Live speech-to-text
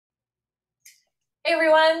Hey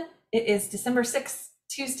everyone, it is December 6th,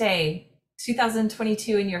 Tuesday,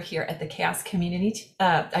 2022, and you're here at the Chaos Community,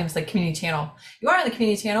 I was like community channel. You are on the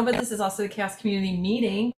community channel, but this is also the Chaos Community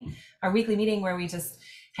Meeting, our weekly meeting where we just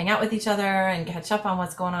hang out with each other and catch up on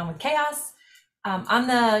what's going on with Chaos. I'm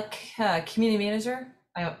the community manager.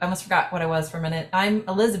 I almost forgot what I was for a minute. I'm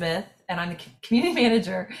Elizabeth, and I'm the community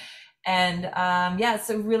manager. And yeah, it's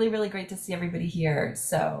so really, really great to see everybody here.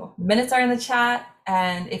 So minutes are in the chat,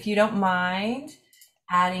 and if you don't mind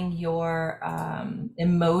adding your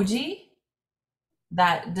emoji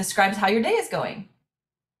that describes how your day is going.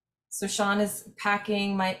 So Sean is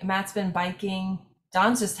packing, Matt's been biking,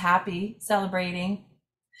 Don's just happy, celebrating.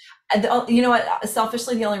 And you know what?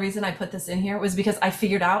 Selfishly, the only reason I put this in here was because I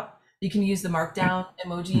figured out you can use the markdown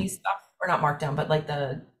emoji stuff, or not markdown, but like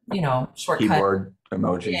the, shortcut. Keyboard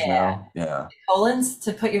emojis Yeah, now. Yeah. colons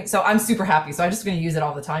to put your, so I'm super happy. So I'm just going to use it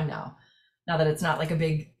all the time now that it's not like a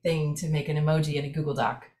big thing to make an emoji in a Google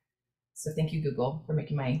Doc. So thank you, Google, for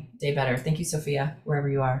making my day better. Thank you, Sophia, wherever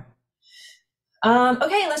you are.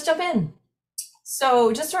 Okay, let's jump in.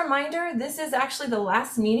 So just a reminder, this is actually the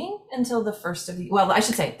last meeting until the first of the, well, I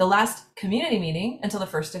should say the last community meeting until the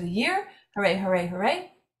first of the year. Hooray, hooray,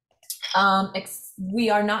 hooray. We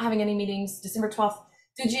are not having any meetings December 12th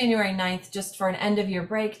through January 9th, just for an end of year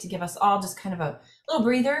break to give us all just kind of a little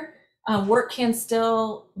breather. Work can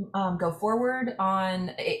still go forward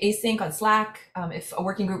on async on Slack. If a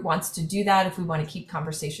working group wants to do that, if we want to keep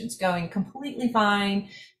conversations going, completely fine.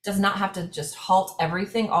 Does not have to just halt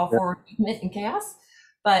everything, all forward movement in chaos.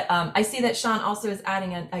 But I see that Sean also is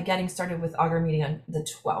adding a getting started with Augur meeting on the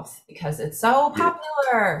 12th because it's so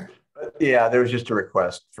popular. Yeah, there was just a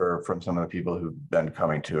request from some of the people who've been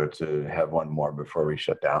coming to it to have one more before we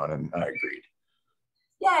shut down, and I agreed.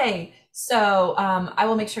 Yay. So I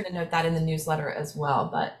will make sure to note that in the newsletter as well.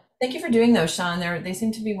 But thank you for doing those, Sean. They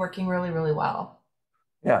seem to be working really, really well.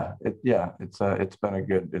 It's been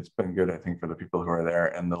good, I think, for the people who are there.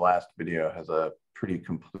 And the last video has a pretty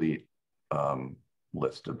complete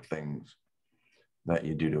list of things that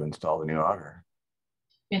you do to install the new Augur.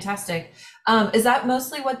 Fantastic. Is that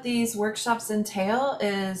mostly what these workshops entail?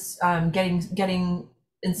 Is getting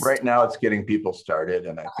Right now, it's getting people started,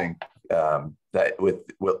 and I think that with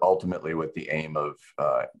ultimately with the aim of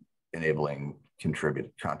enabling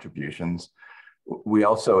contributions. We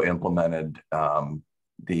also implemented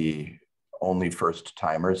the only first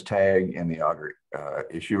timers tag in the Augur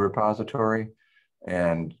issue repository,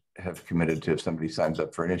 and have committed to, if somebody signs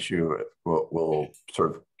up for an issue, we'll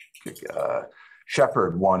sort of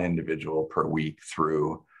shepherd one individual per week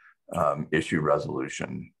through issue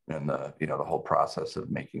resolution and the whole process of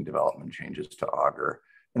making development changes to Augur.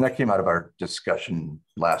 And that came out of our discussion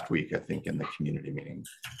last week, I think, in the community meeting.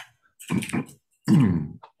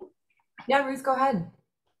 Yeah, Ruth, go ahead.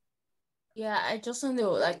 Yeah, I just want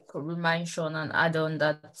to remind Sean and add on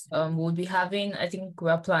that we'll be having, I think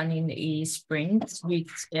we're planning a sprint with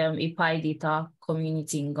a Pi Data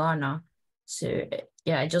community in Ghana. So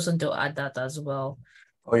yeah, I just want to add that as well.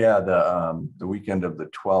 Oh yeah, the weekend of the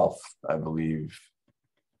 12th, I believe.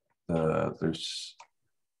 There's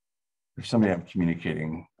somebody I'm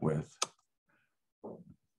communicating with.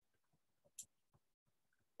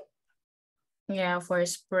 Yeah, for a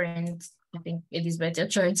sprint, I think it is better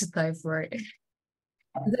trying to type for it.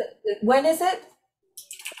 When is it?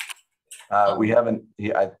 We haven't.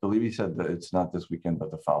 I believe he said that it's not this weekend,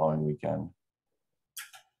 but the following weekend.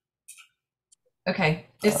 Okay.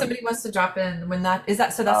 If somebody wants to drop in when that is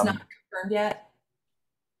that, so that's not confirmed yet.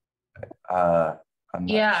 I'm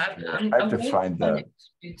not sure. I have to find the.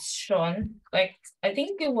 It's Sean. Like I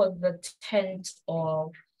think it was the 10th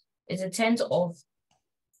of. It's the 10th of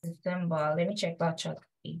December. Let me check that chat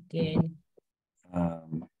again.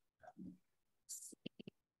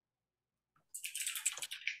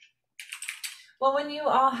 Well, when you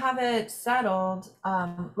all have it settled,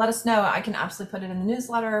 let us know. I can absolutely put it in the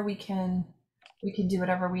newsletter. We can do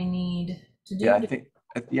whatever we need to do. Yeah,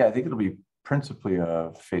 I think it'll be principally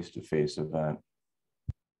a face-to-face event.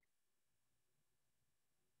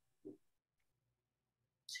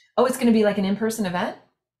 Oh, it's going to be like an in-person event?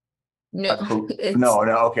 No,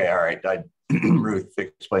 no. Okay, all right. Ruth,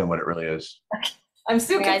 explain what it really is. I'm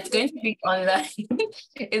super. Yeah, it's going to be online.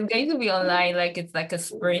 It's going to be online. Like it's like a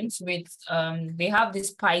sprint with they have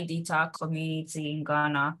this Pi Data community in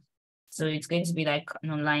Ghana. So it's going to be like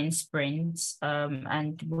an online sprint.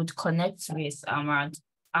 And would connect with Ahmad.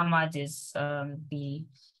 Ahmad is I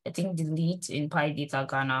think the lead in Pi Data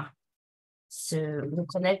Ghana. So we'll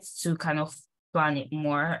connect to kind of plan it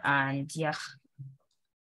more, and yeah.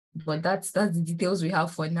 But that's the details we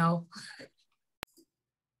have for now.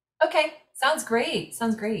 Okay, sounds great.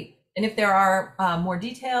 Sounds great. And if there are more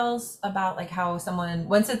details about like how someone,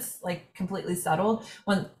 once it's like completely settled,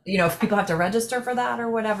 when, you know, if people have to register for that or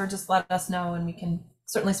whatever, just let us know and we can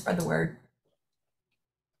certainly spread the word.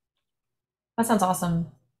 That sounds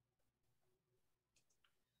awesome.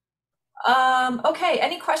 Okay,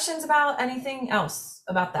 any questions about anything else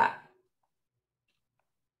about that?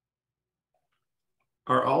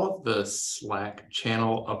 Are all of the Slack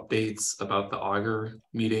channel updates about the Augur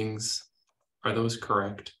meetings, are those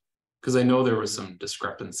correct? Because I know there was some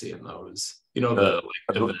discrepancy in those. You know, the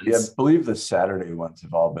like events. I believe the Saturday ones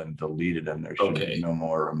have all been deleted and there should Okay. be no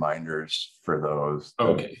more reminders for those.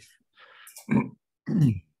 Okay.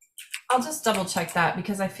 I'll just double check that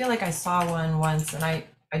because I feel like I saw one once and I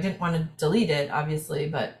didn't want to delete it, obviously,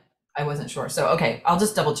 but I wasn't sure. So, okay, I'll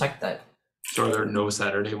just double check that. So are there no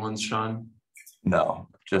Saturday ones, Sean? No,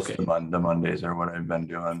 just Okay. the Mondays are what I've been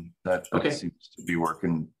doing. That Okay. seems to be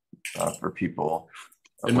working for people.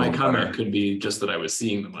 And my comment could be just that I was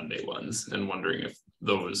seeing the Monday ones and wondering if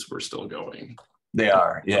those were still going. They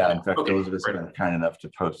are, yeah. Okay. In fact, Okay. Elizabeth's Right. been kind enough to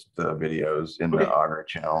post the videos in Okay. the Augur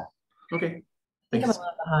channel. Okay. I think I'm a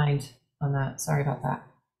little behind on that. Sorry about that.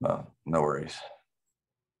 No worries.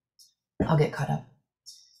 I'll get caught up.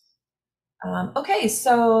 Okay,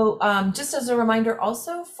 so just as a reminder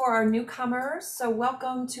also for our newcomers, so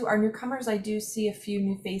welcome to our newcomers. I do see a few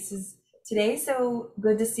new faces today, so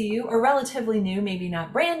good to see you, or relatively new, maybe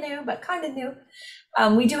not brand new, but kind of new.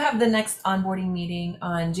 We do have the next onboarding meeting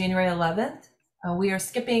on January 11th. We are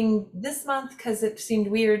skipping this month because it seemed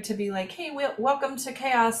weird to be like, hey, welcome to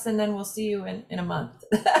CHAOSS, and then we'll see you in a month.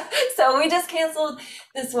 So we just canceled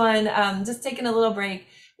this one, just taking a little break.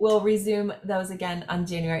 We'll resume those again on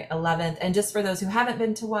January 11th. And just for those who haven't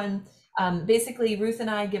been to one, basically Ruth and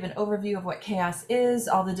I give an overview of what CHAOSS is,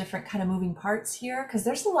 all the different kind of moving parts here, because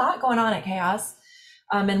there's a lot going on at CHAOSS.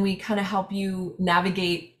 And we kind of help you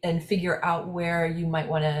navigate and figure out where you might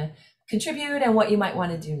want to contribute and what you might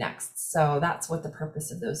want to do next. So that's what the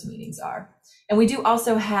purpose of those meetings are. And we do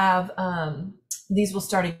also have, these will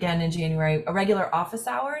start again in January, a regular office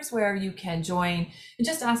hours where you can join and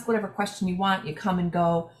just ask whatever question you want. You come and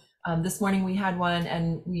go. This morning we had one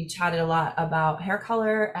and we chatted a lot about hair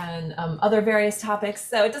color and other various topics.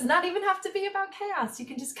 So it does not even have to be about CHAOSS. You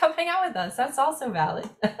can just come hang out with us. That's also valid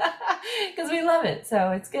because we love it.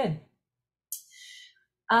 So it's good.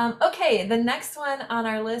 Okay, the next one on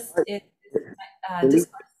our list is Elizabeth?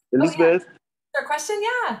 Oh, yeah. Is there a question?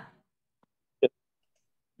 Yeah.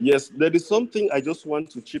 Yes, there is something I just want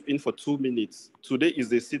to chip in for 2 minutes. Today is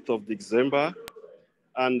the 6th of December,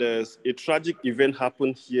 and a tragic event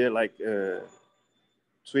happened here like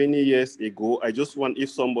 20 years ago. I just want, if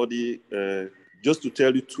somebody, just to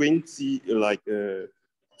tell you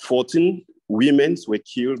 14 women were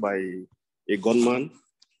killed by a gunman.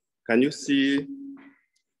 Can you see?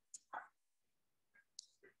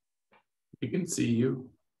 We can see you.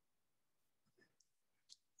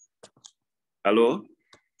 Hello?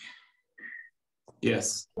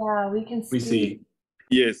 Yes. Yeah, we can see. We see.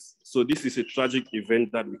 Yes, so this is a tragic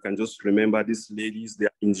event that we can just remember. These ladies, they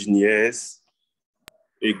are engineers.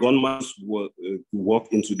 A gunman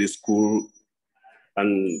walked into the school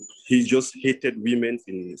and he just hated women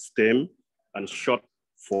in STEM and shot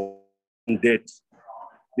for death.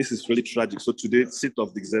 This is really tragic. So today, 6th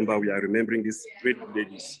of December, we are remembering these great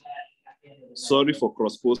ladies. Sorry for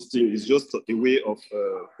cross-posting. It's just a way of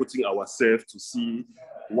putting ourselves to see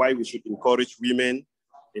why we should encourage women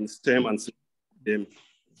in STEM and STEM.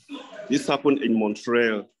 This happened in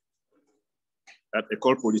Montreal at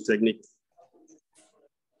École Polytechnique.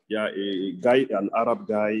 Yeah, a guy, an Arab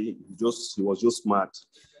guy, he was just mad.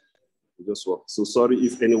 He just walked. So sorry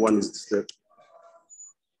if anyone is disturbed.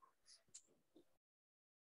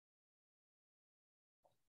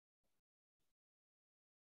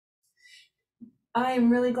 I'm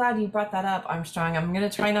really glad you brought that up, Armstrong. I'm going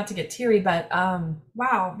to try not to get teary, but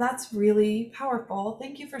wow, that's really powerful.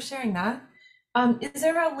 Thank you for sharing that. Is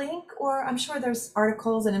there a link, or I'm sure there's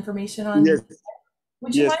articles and information on? Yes.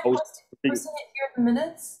 Would you Yes, mind posting it here in the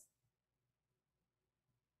minutes?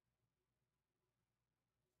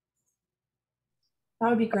 That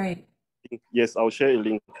would be great. Yes, I'll share a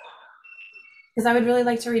link. Because I would really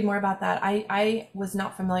like to read more about that. I was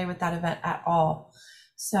not familiar with that event at all.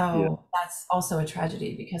 So that's also a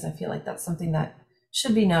tragedy because I feel like that's something that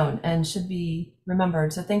should be known and should be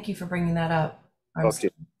remembered. So thank you for bringing that up.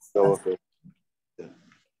 Okay. Okay.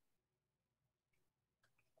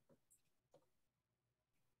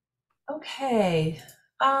 Okay.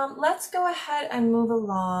 Let's go ahead and move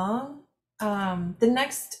along. The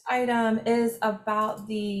next item is about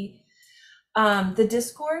the The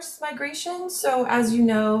discourse migration. So as you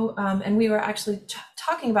know, and we were actually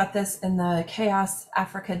talking about this in the CHAOSS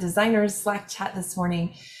Africa Designers Slack chat this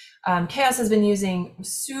morning. CHAOSS has been using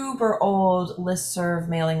super old listserv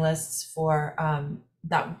mailing lists for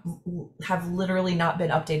that have literally not been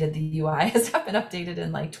updated. The UI has not been updated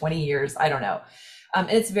in like 20 years. I don't know.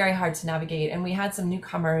 It's very hard to navigate. And we had some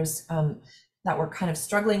newcomers that were kind of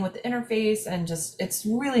struggling with the interface, and just it's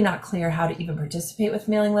really not clear how to even participate with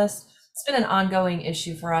mailing lists. It's been an ongoing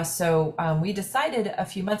issue for us. So we decided a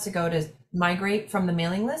few months ago to migrate from the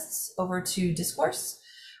mailing lists over to Discourse,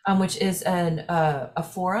 which is a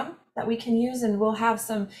forum that we can use. And we'll have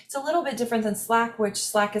some, it's a little bit different than Slack, which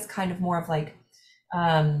Slack is kind of more of like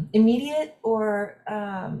immediate or,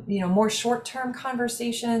 more short-term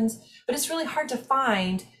conversations, but it's really hard to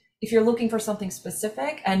find if you're looking for something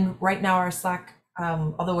specific. And right now our Slack,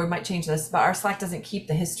 although we might change this, but our Slack doesn't keep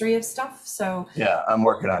the history of stuff. So yeah, I'm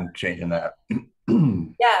working on changing that.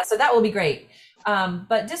 yeah, so that will be great.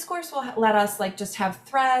 But Discourse will let us like just have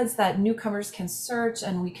threads that newcomers can search,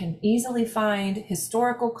 and we can easily find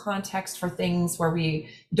historical context for things where we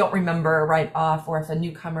don't remember right off, or if a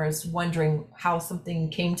newcomer is wondering how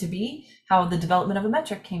something came to be, how the development of a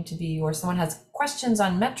metric came to be, or someone has questions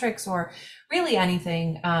on metrics or really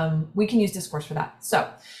anything, we can use Discourse for that. So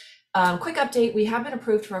quick update, we have been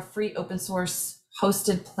approved for a free open source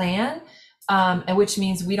hosted plan, and which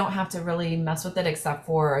means we don't have to really mess with it except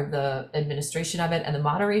for the administration of it and the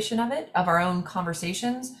moderation of it, of our own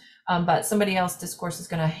conversations. But somebody else, Discourse, is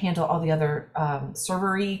going to handle all the other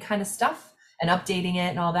server-y kind of stuff and updating it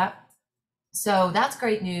and all that. So that's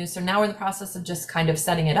great news. So now we're in the process of just kind of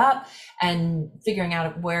setting it up and figuring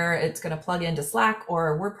out where it's going to plug into Slack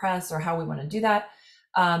or WordPress or how we want to do that.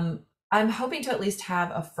 I'm hoping to at least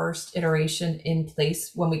have a first iteration in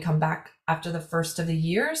place when we come back after the first of the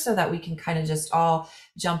year, so that we can kind of just all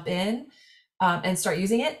jump in and start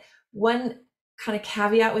using it. One kind of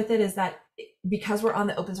caveat with it is that because we're on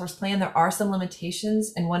the open source plan, there are some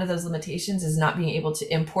limitations, and one of those limitations is not being able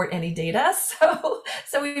to import any data.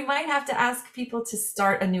 So we might have to ask people to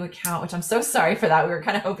start a new account, which I'm so sorry for that. We were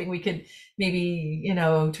kind of hoping we could maybe,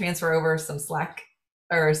 transfer over some Slack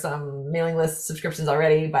or some mailing list subscriptions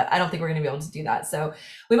already, but I don't think we're going to be able to do that. So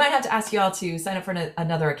we might have to ask you all to sign up for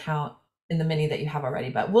another account in the mini that you have already,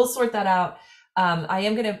 but we'll sort that out.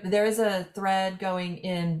 There is a thread going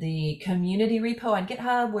in the community repo on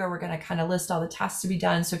GitHub where we're going to kind of list all the tasks to be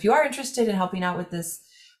done. So if you are interested in helping out with this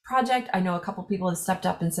project, I know a couple people have stepped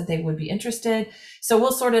up and said they would be interested. So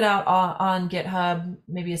we'll sort it out on GitHub,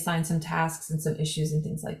 maybe assign some tasks and some issues and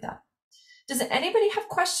things like that. Does anybody have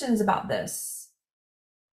questions about this?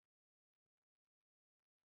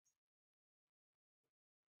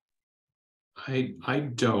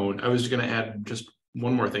 I don't. I was going to add just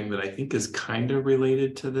one more thing that I think is kind of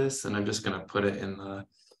related to this, and I'm just going to put it in the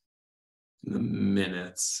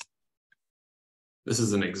minutes. This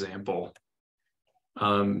is an example.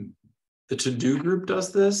 The to-do group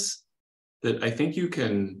does this, that I think you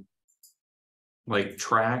can like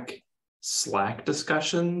track Slack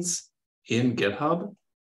discussions in GitHub.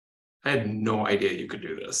 I had no idea you could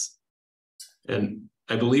do this. And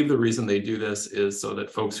I believe the reason they do this is so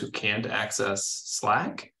that folks who can't access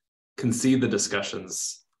Slack can see the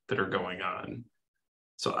discussions that are going on.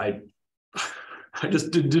 So I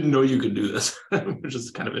just didn't know you could do this, which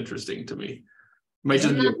is kind of interesting to me.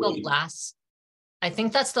 Isn't that the last? I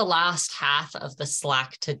think that's the last half of the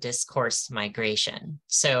Slack to Discourse migration.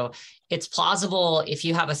 So it's plausible if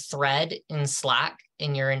you have a thread in Slack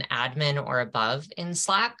and you're an admin or above in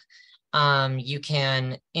Slack, you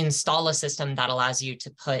can install a system that allows you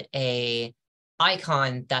to put a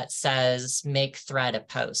icon that says make thread a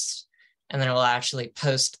post, and then it will actually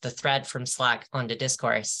post the thread from Slack onto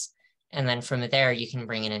Discourse. And then from there, you can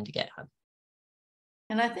bring it into GitHub.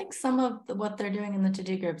 And I think some of what they're doing in the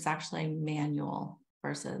to-do groups actually manual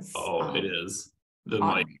versus. Oh, it is.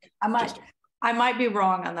 I might be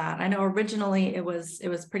wrong on that. I know originally it was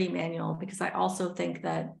pretty manual, because I also think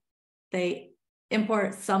that they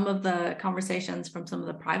import some of the conversations from some of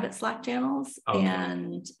the private Slack channels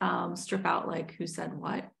and strip out like who said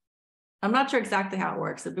what. I'm not sure exactly how it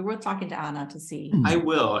works. It'd be worth talking to Anna to see. I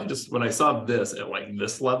will. When I saw this at like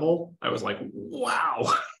this level, I was like,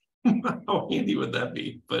 wow, how handy would that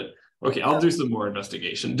be? But okay, I'll do some more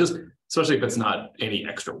investigation, just especially if it's not any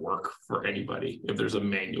extra work for anybody. If there's a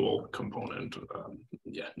manual component,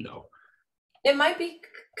 no. It might be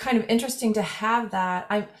kind of interesting to have that.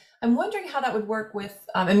 I'm wondering how that would work with,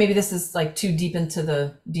 and maybe this is like too deep into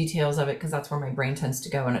the details of it because that's where my brain tends to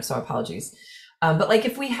go, and so apologies. But like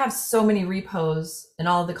if we have so many repos and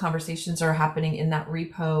all of the conversations are happening in that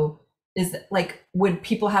repo, is like, would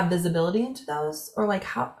people have visibility into those, or like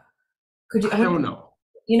how could you? I don't know.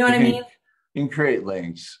 You know what I You mean? can create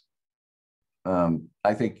links.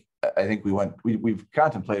 I think we've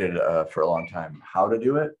contemplated for a long time how to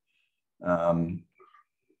do it, and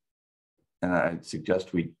I'd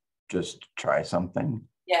suggest we just try something.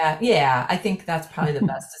 Yeah. I think that's probably the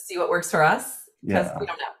best to see what works for us, because Yeah. we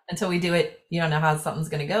don't know until we do it. You don't know how something's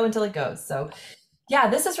going to go until it goes. So yeah,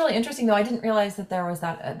 this is really interesting though. I didn't realize that there was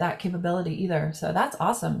that capability either. So that's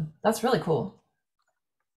awesome. That's really cool.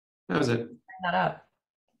 That was it. Bring that up.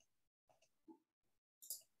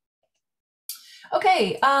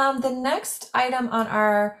 Okay, the next item on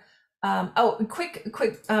our quick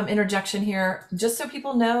interjection here, just so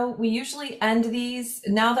people know, we usually end these,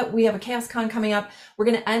 now that we have a CHAOSScon coming up, we're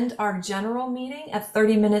going to end our general meeting at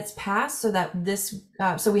 30 minutes past, so that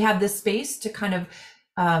so we have this space to kind of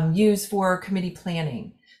use for committee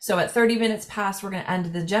planning. So at 30 minutes past, we're going to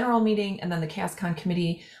end the general meeting, and then the CHAOSScon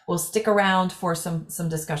committee will stick around for some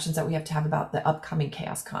discussions that we have to have about the upcoming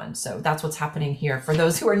CHAOSScon. So that's what's happening here. For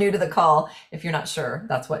those who are new to the call, if you're not sure,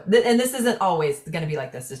 that's what, and this isn't always going to be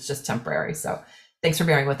like this. It's just temporary. So thanks for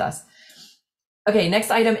bearing with us. Okay, next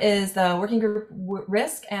item is the working group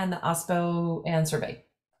risk and the OSPO and survey.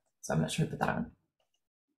 So I'm not sure who put that on.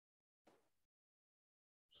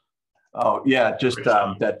 Oh, yeah, just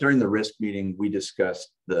that during the risk meeting, we discussed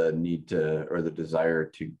the need to, or the desire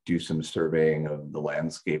to do some surveying of the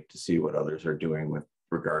landscape to see what others are doing with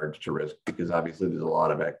regards to risk, because obviously there's a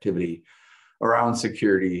lot of activity around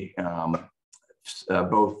security.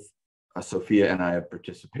 Both Sophia and I have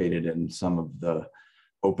participated in some of the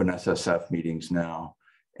open SSF meetings now,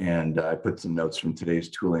 and I put some notes from today's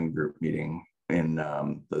tooling group meeting in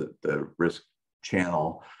the risk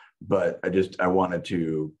channel. But I wanted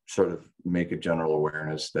to sort of make a general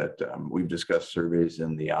awareness that we've discussed surveys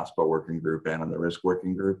in the OSPO working group and in the risk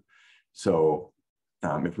working group. So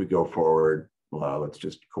if we go forward, well, let's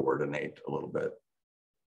just coordinate a little bit.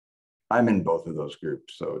 I'm in both of those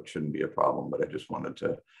groups, so it shouldn't be a problem, but I just wanted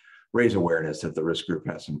to raise awareness that the risk group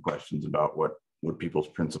has some questions about what people's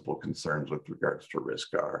principal concerns with regards to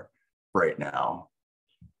risk are right now.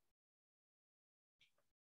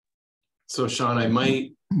 So Sean, I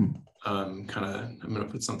might I'm going to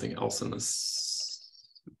put something else in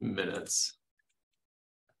this minutes.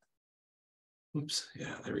 Oops,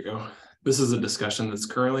 yeah, there we go. This is a discussion that's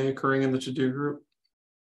currently occurring in the to-do group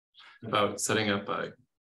about setting up a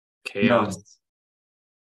CHAOSS. No.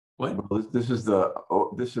 What? Well, this is the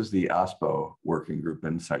OSPO working group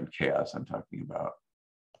inside CHAOSS I'm talking about.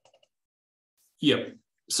 Yep.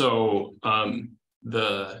 So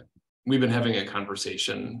we've been having a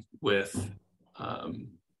conversation with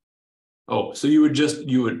so you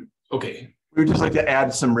would okay. We would just like to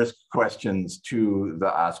add some risk questions to the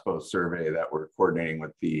OSPO survey that we're coordinating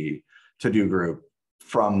with the to-do group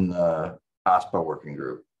from the OSPO working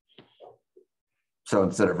group. So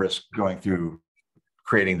instead of risk going through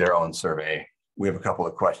creating their own survey, we have a couple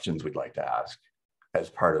of questions we'd like to ask as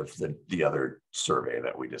part of the other survey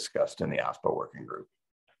that we discussed in the OSPO working group.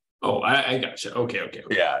 Oh, I gotcha. Okay.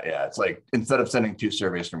 Yeah. It's like, instead of sending 2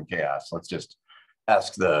 surveys from CHAOSS, let's just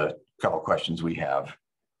ask the couple questions we have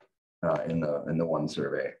in the one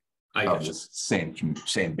survey. I gotcha. This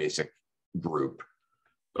same basic group.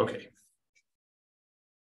 Okay.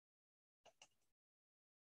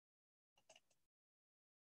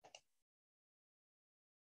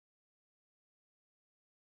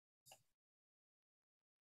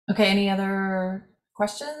 Okay, any other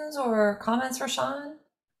questions or comments for Sean?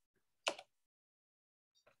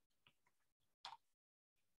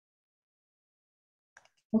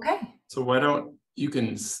 Okay. So why don't you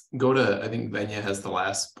can go to, I think Venya has the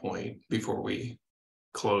last point before we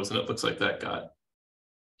close, and it looks like that got,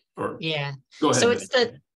 or yeah. Go ahead.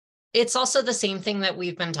 So it's also the same thing that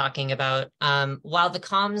we've been talking about. While the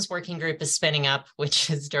comms working group is spinning up, which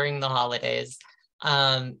is during the holidays,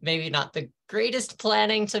 maybe not the greatest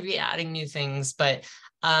planning to be adding new things, but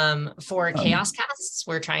for CHAOSScasts,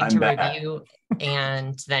 we're trying to review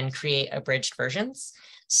and then create abridged versions.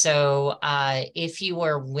 So if you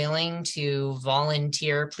are willing to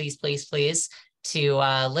volunteer, please,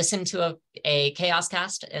 to listen to a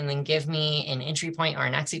CHAOSScast and then give me an entry point or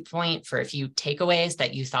an exit point for a few takeaways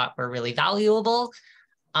that you thought were really valuable,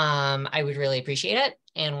 I would really appreciate it.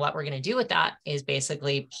 And what we're going to do with that is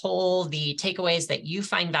basically pull the takeaways that you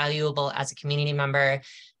find valuable as a community member,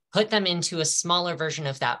 put them into a smaller version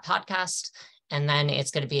of that podcast, and then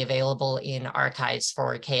it's going to be available in archives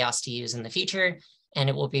for CHAOSS to use in the future. And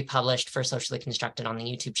it will be published for Socially Constructed on the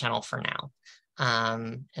YouTube channel for now.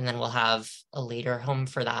 And then we'll have a later home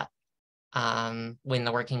for that when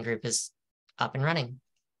the working group is up and running.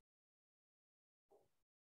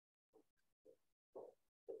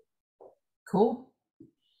 Cool.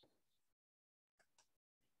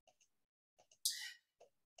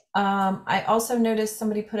 I also noticed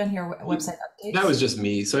somebody put in here website updates. That was just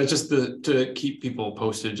me. So it's just to keep people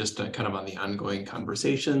posted, just to kind of on the ongoing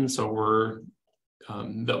conversation. So we're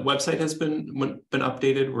the website has been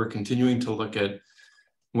updated. We're continuing to look at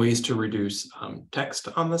ways to reduce text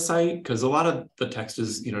on the site, because a lot of the text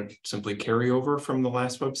is, simply carryover from the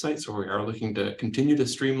last website. So we are looking to continue to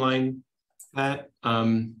streamline that.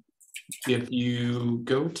 If you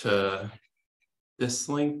go to this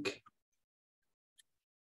link,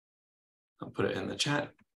 I'll put it in the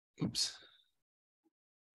chat. Oops.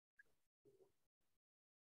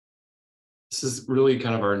 This is really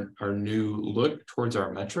kind of our new look towards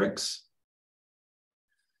our metrics.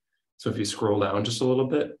 So if you scroll down just a little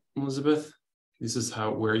bit, Elizabeth, this is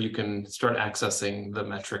where you can start accessing the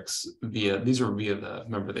metrics these are via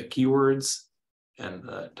remember the keywords and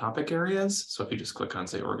the topic areas. So if you just click on,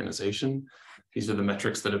 say, organization, these are the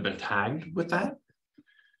metrics that have been tagged with that.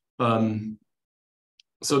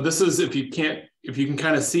 So this is, if you can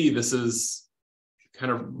kind of see, this is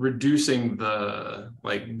kind of reducing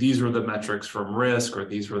these were the metrics from risk, or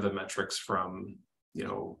these were the metrics from,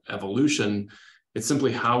 evolution. It's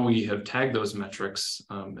simply how we have tagged those metrics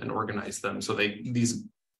and organized them. So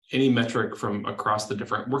any metric from across the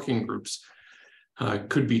different working groups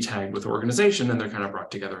could be tagged with organization, and they're kind of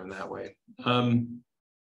brought together in that way.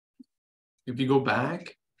 If you go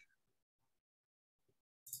back,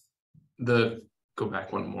 go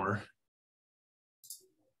back one more.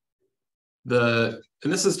 And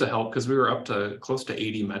this is to help, because we were up to close to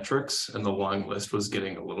 80 metrics, and the long list was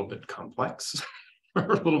getting a little bit complex, or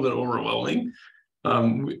a little bit overwhelming.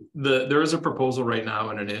 There is a proposal right now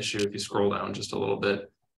and an issue, if you scroll down just a little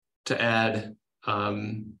bit, to add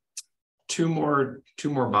two more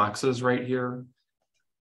boxes right here.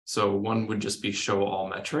 So one would just be show all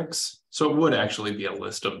metrics. So it would actually be a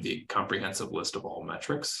list of the comprehensive list of all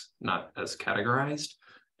metrics, not as categorized.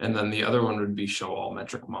 And then the other one would be show all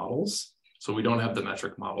metric models. So we don't have the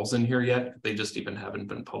metric models in here yet. They just even haven't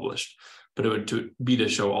been published, but it would be to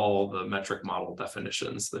show all the metric model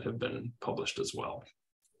definitions that have been published as well.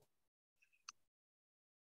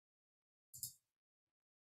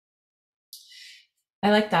 I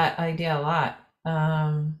like that idea a lot.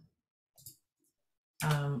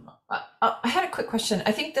 I had a quick question.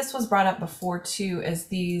 I think this was brought up before too, as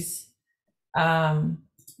these,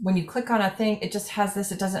 when you click on a thing, it just has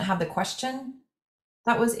this, it doesn't have the question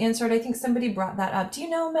that was answered. I think somebody brought that up. Do you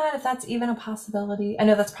know, Matt, if that's even a possibility? I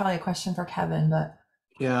know that's probably a question for Kevin, but.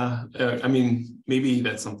 Yeah, I mean, maybe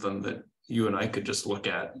that's something that you and I could just look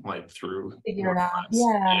at through. Figure it out.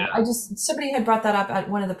 Yeah. Somebody had brought that up at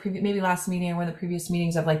one of the previous, maybe last meeting or one of the previous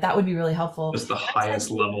meetings, of that would be really helpful. Just the highest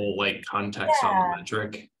level context on the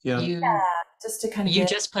metric. Yeah. Just to kind of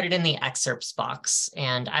just put it in the excerpts box.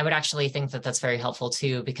 And I would actually think that that's very helpful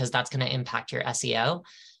too, because that's going to impact your SEO,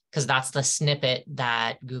 because that's the snippet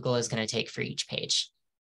that Google is going to take for each page.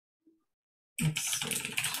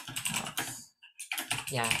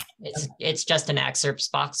 Yeah, it's just an excerpts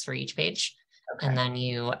box for each page. Okay. And then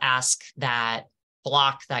you ask that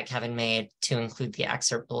block that Kevin made to include the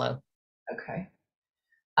excerpt below. Okay.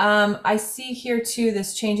 I see here too,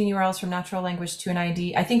 this changing URLs from natural language to an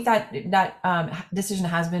ID. I think that decision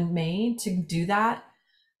has been made to do that.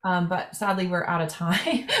 But sadly, we're out of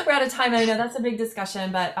time. We're out of time. I know that's a big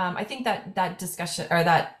discussion, but I think that discussion, or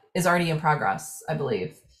that is already in progress, I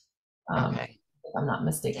believe. Okay. If I'm not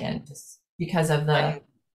mistaken, just because of the.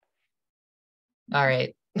 All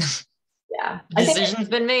right. Yeah. Decision's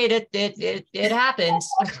been made. It happens.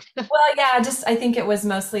 Well, yeah, I think it was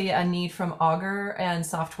mostly a need from Augur and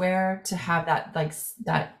software to have that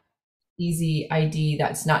that easy ID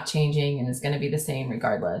that's not changing and is going to be the same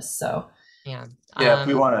regardless. So. Yeah. If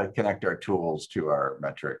we want to connect our tools to our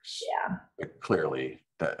metrics, yeah, clearly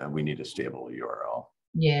that we need a stable URL.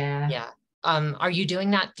 Yeah. Yeah. Are you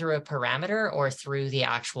doing that through a parameter or through the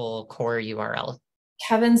actual core URL?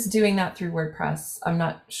 Kevin's doing that through WordPress. I'm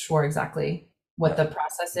not sure exactly what the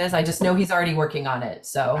process is. I just know he's already working on it.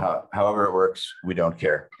 So however it works, we don't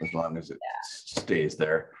care as long as it stays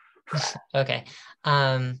there. Okay.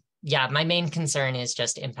 Yeah, my main concern is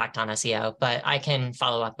just impact on SEO, but I can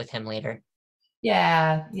follow up with him later.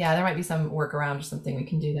 Yeah, there might be some workaround or something we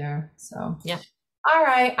can do there. So yeah. All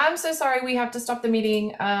right. I'm so sorry we have to stop the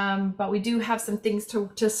meeting, but we do have some things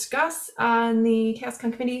to discuss on the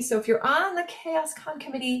CHAOSScon committee. So if you're on the CHAOSScon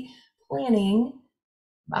committee planning,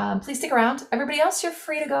 please stick around. Everybody else, you're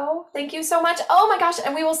free to go. Thank you so much. Oh my gosh.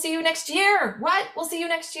 And we will see you next year. What? We'll see you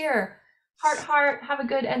next year. Heart. Have a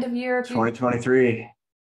good end of year. 2023.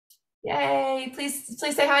 Yay. Please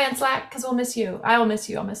say hi on Slack because we'll miss you. I will miss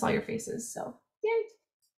you. I'll miss all your faces. So yay.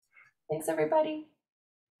 Thanks everybody.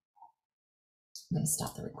 I'm gonna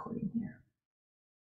stop the recording here.